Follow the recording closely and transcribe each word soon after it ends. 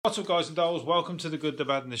What's up, guys and dolls? Welcome to The Good, the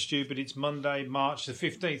Bad and the Stupid. It's Monday, March the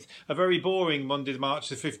 15th. A very boring Monday, March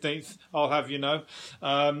the 15th, I'll have you know.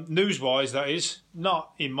 News-wise, that is.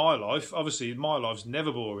 Not in my life. Obviously, my life's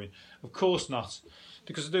never boring. Of course not.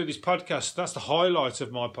 Because I do this podcast, that's the highlight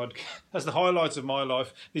of my podcast. That's the highlight of my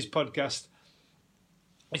life, this podcast.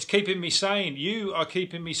 It's keeping me sane. You are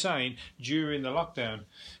keeping me sane during the lockdown.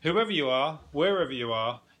 Whoever you are, wherever you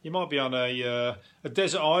are, you might be on a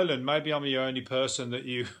desert island. Maybe I'm the only person that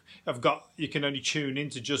you have got. You can only tune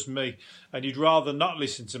into just me, and you'd rather not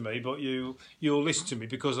listen to me, but you'll listen to me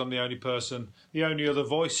because I'm the only person, the only other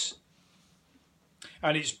voice.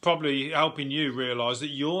 And it's probably helping you realise that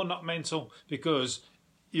you're not mental because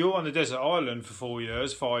you're on a desert island for 4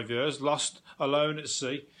 years, 5 years, lost alone at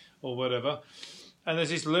sea or whatever. And there's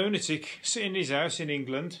this lunatic sitting in his house in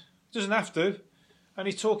England. Doesn't have to. And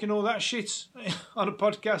he's talking all that shit on a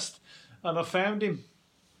podcast, and I found him.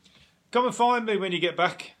 Come and find me when you get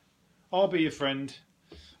back. I'll be your friend.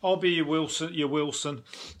 I'll be your Wilson.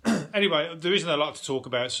 Anyway, there isn't a lot to talk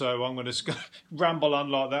about, so I'm going to ramble on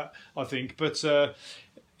like that, I think. But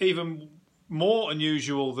even more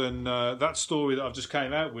unusual than that story that I've just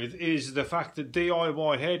came out with is the fact that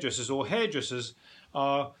DIY hairdressers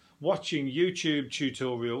are watching YouTube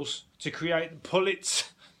tutorials to create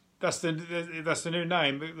pullets. That's the new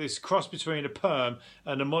name. This cross between a perm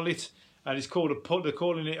and a mullet, and it's called they're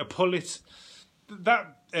calling it a pullet.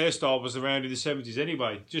 That hairstyle was around in the 70s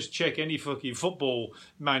anyway. Just check any fucking football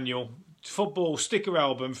manual, football sticker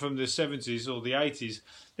album from the 70s or the 80s.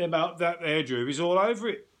 About that hairdo is all over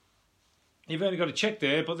it. You've only got to check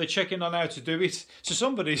there, but they're checking on how to do it. So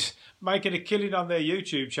somebody's making a killing on their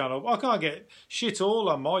YouTube channel. I can't get shit all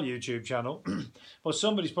on my YouTube channel, but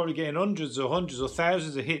somebody's probably getting hundreds or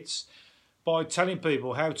thousands of hits by telling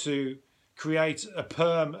people how to create a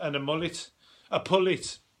perm and a mullet, a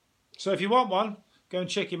pullet. So if you want one, go and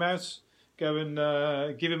check him out. Go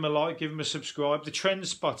and give him a like, give him a subscribe. The Trend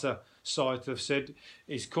Spotter site have said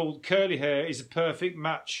it's called Curly Hair is a perfect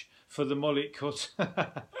match for the mullet cut.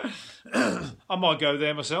 I might go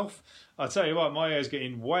there myself. I'll tell you what, my hair's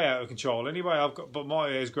getting way out of control anyway. But my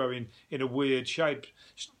hair's growing in a weird shape.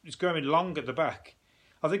 It's growing long at the back.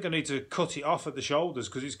 I think I need to cut it off at the shoulders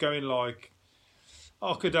because it's going like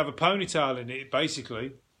I could have a ponytail in it,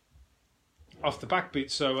 basically, off the back bit.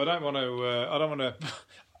 So I don't want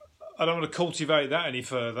to cultivate that any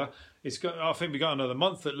further. I think we got another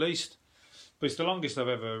month at least. But it's the longest I've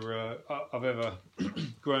ever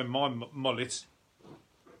grown my mullet.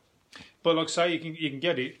 But like I say, you can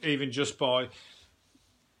get it even just by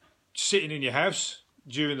sitting in your house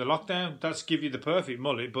during the lockdown. That's give you the perfect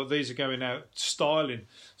mullet. But these are going out styling,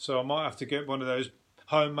 so I might have to get one of those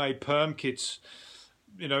homemade perm kits.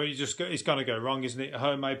 You know, it's going to go wrong, isn't it? A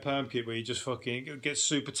homemade perm kit where you just fucking get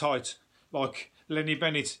super tight, like Lenny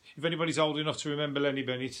Bennett. If anybody's old enough to remember Lenny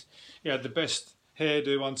Bennett, he had the best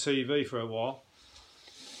hairdo on TV for a while.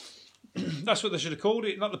 That's what they should have called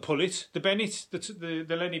it, not the pullet, the Bennett, the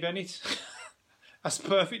Lenny Bennett. That's a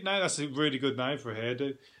perfect name. That's a really good name for a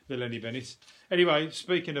hairdo, the Lenny Bennett. Anyway,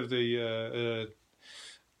 speaking of the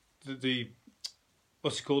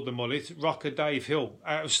what's it called, the mullet, rocker Dave Hill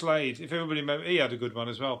out of Slade. If everybody remember, he had a good one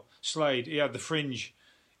as well. Slade, he had the fringe.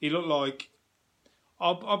 He looked like.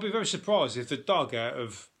 I'll be very surprised if the dog out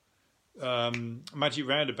of Magic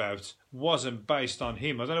Roundabout wasn't based on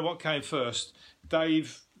him. I don't know what came first,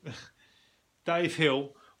 Dave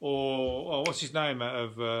Hill or what's his name out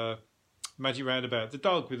of Magic Roundabout, the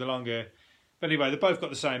dog with the long hair. But anyway, they both got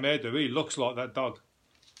the same hairdo. He looks like that dog.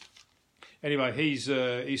 Anyway, he's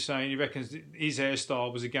saying he reckons his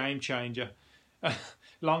hairstyle was a game changer.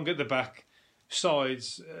 Long at the back,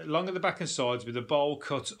 long at the back and sides with a bowl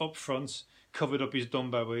cut up front, covered up his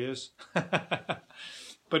Dumbo ears.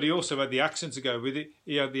 But he also had the accent to go with it.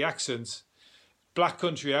 He had the accent, black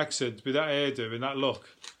country accent with that hairdo and that look.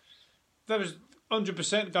 That was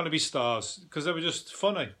 100% going to be stars because they were just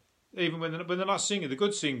funny. Even when they're not singing, the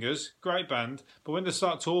good singers, great band. But when they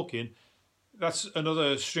start talking, that's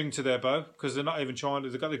another string to their bow because they're not even trying to.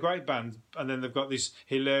 They've got the great band and then they've got this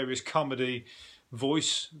hilarious comedy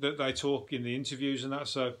voice that they talk in the interviews and that.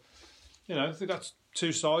 So, you know, they've got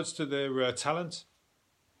two sides to their talent.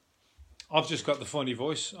 I've just got the funny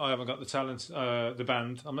voice. I haven't got the talent, the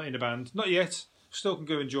band. I'm not in a band. Not yet. Still can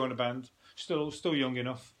go and join a band. Still young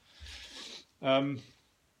enough. One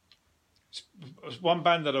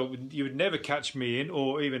band that you would never catch me in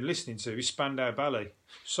or even listening to is Spandau Ballet.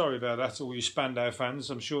 Sorry about that, all you Spandau fans.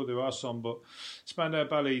 I'm sure there are some, but Spandau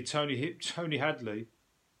Ballet, Tony Hadley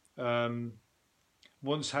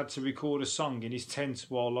once had to record a song in his tent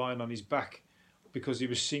while lying on his back because he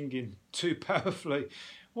was singing too powerfully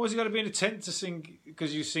Why has he got to be in a tent to sing?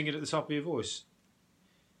 Because you sing it at the top of your voice.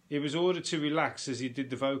 He was ordered to relax as he did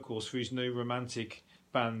the vocals for his new romantic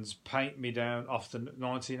band's Paint Me Down off the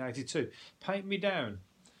 1982. Paint Me Down.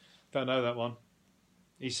 Don't know that one.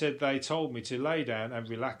 He said they told me to lay down and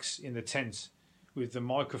relax in the tent with the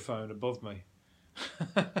microphone above me.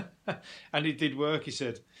 And it did work, he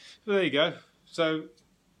said. So there you go. So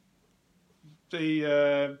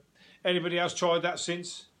anybody else tried that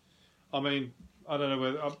since? I mean, I don't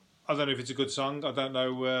know if it's a good song. I don't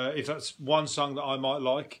know if that's one song that I might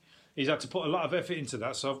like. He's had to put a lot of effort into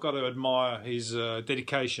that, so I've got to admire his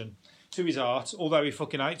dedication to his art. Although he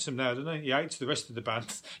fucking hates them now, doesn't he? He hates the rest of the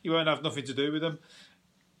band. He won't have nothing to do with them.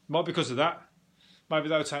 Might be because of that. Maybe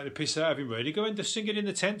they'll take the piss out of him. Really, go and sing it in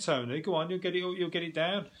the tent, Tony. Go on, you'll get it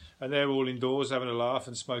down. And they're all indoors having a laugh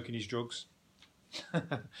and smoking his drugs.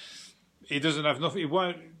 He doesn't have nothing. He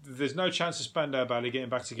won't. There's no chance of Spandau Ballet getting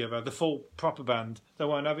back together. The full proper band, they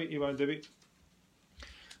won't have it. He won't do it.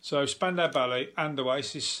 So Spandau Ballet and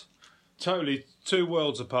Oasis, totally two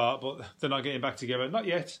worlds apart, but they're not getting back together. Not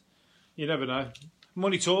yet. You never know.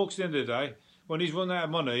 Money talks. At the end of the day, when he's run out of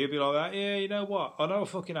money, he'll be like that. Yeah, you know what? I know I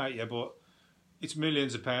fucking hate you, but it's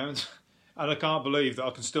millions of pounds, and I can't believe that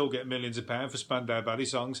I can still get millions of pounds for Spandau Ballet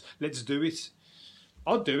songs. Let's do it.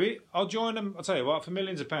 I'll do it. I'll join them. I'll tell you what, for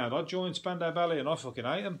millions of pounds, I'd join Spandau Ballet, and I fucking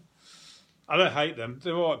hate them. I don't hate them.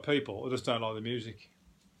 They're all right people. I just don't like the music.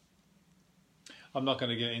 I'm not going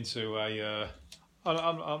to get into a...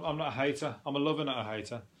 I'm not a hater. I'm a lover, not a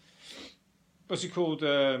hater. What's it called?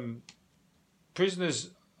 Prisoners...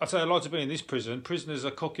 I tell you, I'd like to be in this prison. Prisoners are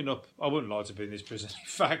cooking up... I wouldn't like to be in this prison. In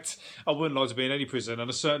fact, I wouldn't like to be in any prison, and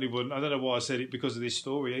I certainly wouldn't. I don't know why I said it because of this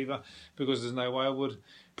story either, because there's no way I would.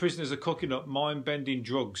 Prisoners are cooking up mind-bending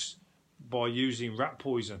drugs by using rat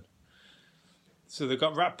poison. So they've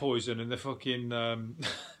got rat poison and they're fucking...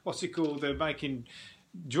 what's it called? They're making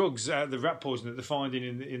drugs out of the rat poison that they're finding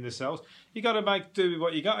in the cells. You got to do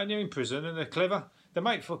what you got, and you're in prison, and they're clever. They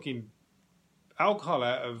make fucking alcohol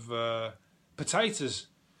out of potatoes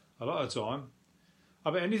a lot of the time.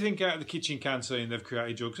 I bet anything out of the kitchen canteen they've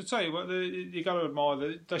created drugs. I tell you what, you got to admire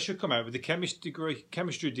that they should come out with a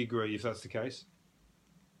chemistry degree if that's the case.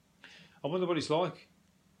 I wonder what it's like.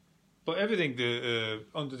 But everything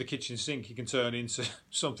under the kitchen sink you can turn into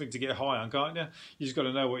something to get high on, can't you? You just got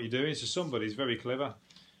to know what you're doing. So somebody's very clever.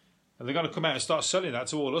 And they're going to come out and start selling that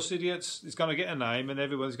to all us idiots. It's going to get a name and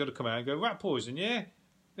everyone's got to come out and go, rat poison, yeah,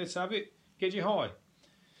 let's have it. Get you high.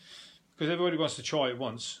 Because everybody wants to try it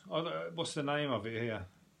once. What's the name of it here?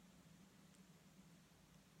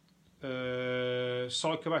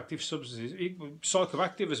 Psychoactive substances.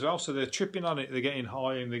 Psychoactive as well, so they're tripping on it, they're getting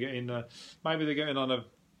high and they're getting... maybe they're getting on a...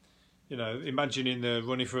 You know, imagining they're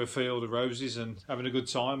running through a field of roses and having a good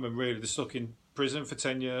time, and really they're stuck in prison for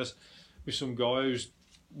 10 years with some guy who's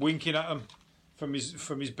winking at them from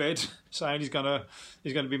his bed, saying he's gonna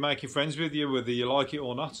be making friends with you whether you like it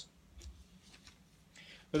or not.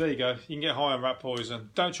 But there you go. You can get high on rat poison.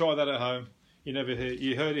 Don't try that at home. You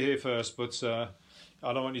heard it here first, but I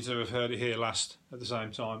don't want you to have heard it here last at the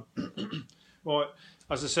same time. Right,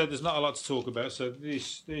 as I said, there's not a lot to talk about, so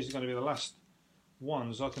these are going to be the last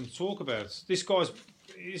ones I can talk about. This guy's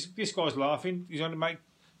laughing. He's going to make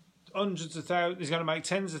hundreds of thousands. He's going to make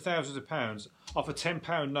tens of thousands of pounds off a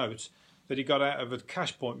 £10 note that he got out of a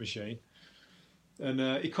cash point machine,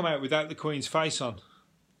 and he come out without the Queen's face on.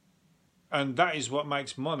 And that is what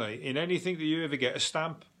makes money in anything that you ever get, a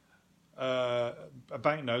stamp, a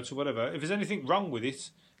banknote or whatever. If there's anything wrong with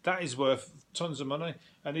it, that is worth tons of money.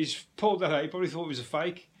 And he's pulled that out. He probably thought it was a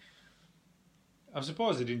fake. I'm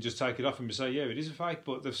surprised they didn't just take it off him and say, yeah, it is a fake.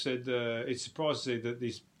 But they've said it's surprising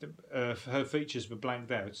that her features were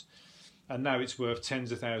blanked out. And now it's worth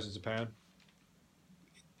tens of thousands of pounds.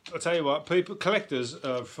 I'll tell you what, collectors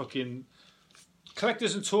and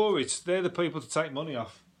tourists, they're the people to take money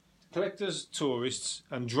off. Collectors, tourists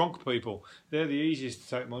and drunk people, they're the easiest to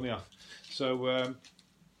take money off. So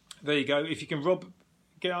there you go. If you can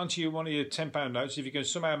get onto one of your £10 notes, if you can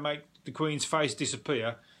somehow make the Queen's face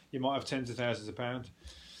disappear, you might have tens of thousands of pounds.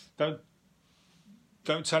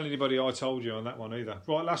 Don't tell anybody I told you on that one either.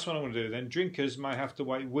 Right, last one I want to do then. Drinkers may have to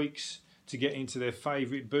wait weeks to get into their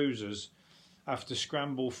favourite boozers after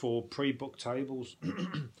scramble for pre-booked tables.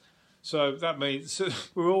 So that means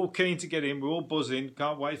we're all keen to get in, we're all buzzing,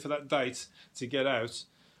 can't wait for that date to get out.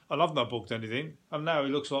 And I've not booked anything. And now it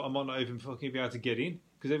looks like I might not even fucking be able to get in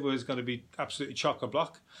because everyone's going to be absolutely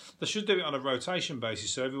chock-a-block. They should do it on a rotation basis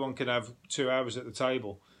so everyone can have 2 hours at the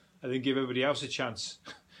table and then give everybody else a chance.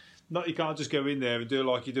 Not you can't just go in there and do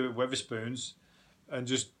like you do at Wetherspoons and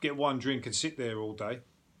just get one drink and sit there all day.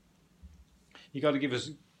 You got to give us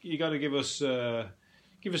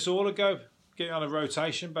give us all a go. Get it on a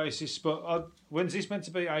rotation basis. But when's this meant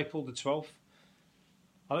to be? April the 12th?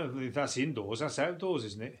 I don't think that's indoors. That's outdoors,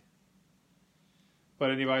 isn't it?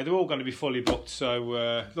 But anyway, they're all going to be fully booked.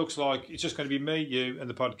 So looks like it's just going to be me, you, and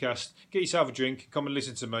the podcast. Get yourself a drink. Come and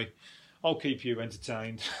listen to me. I'll keep you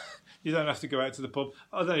entertained. You don't have to go out to the pub.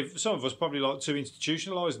 I don't know, if some of us probably like too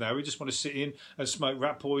institutionalised now. We just want to sit in and smoke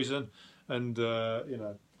rat poison and, you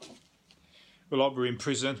know, we're like we're in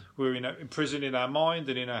prison. We're in prison in our mind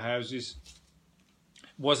and in our houses.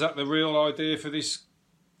 Was that the real idea for this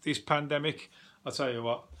pandemic? I'll tell you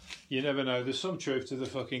what, you never know. There's some truth to the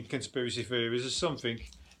fucking conspiracy theories. There's something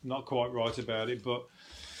not quite right about it, but,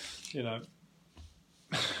 you know...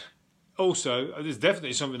 Also, there's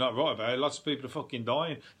definitely something not right about it. Lots of people are fucking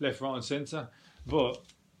dying left, right, and centre. But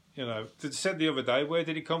you know, they said the other day, where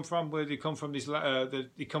did it come from? Where did it come from?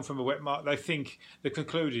 It come from a wet market. They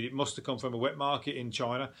concluded it must have come from a wet market in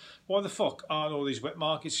China. Why the fuck aren't all these wet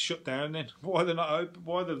markets shut down then? Why they're not open?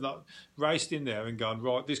 Why they've not raced in there and gone,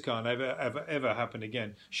 right, this can't ever happen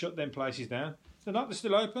again? Shut them places down. They're not. They're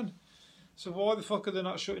still open. So why the fuck are they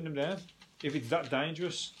not shutting them down if it's that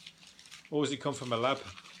dangerous? Or does it come from a lab?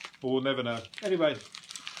 But we'll never know. Anyway,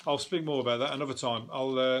 I'll speak more about that another time.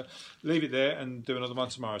 I'll leave it there and do another one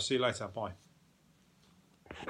tomorrow. See you later. Bye.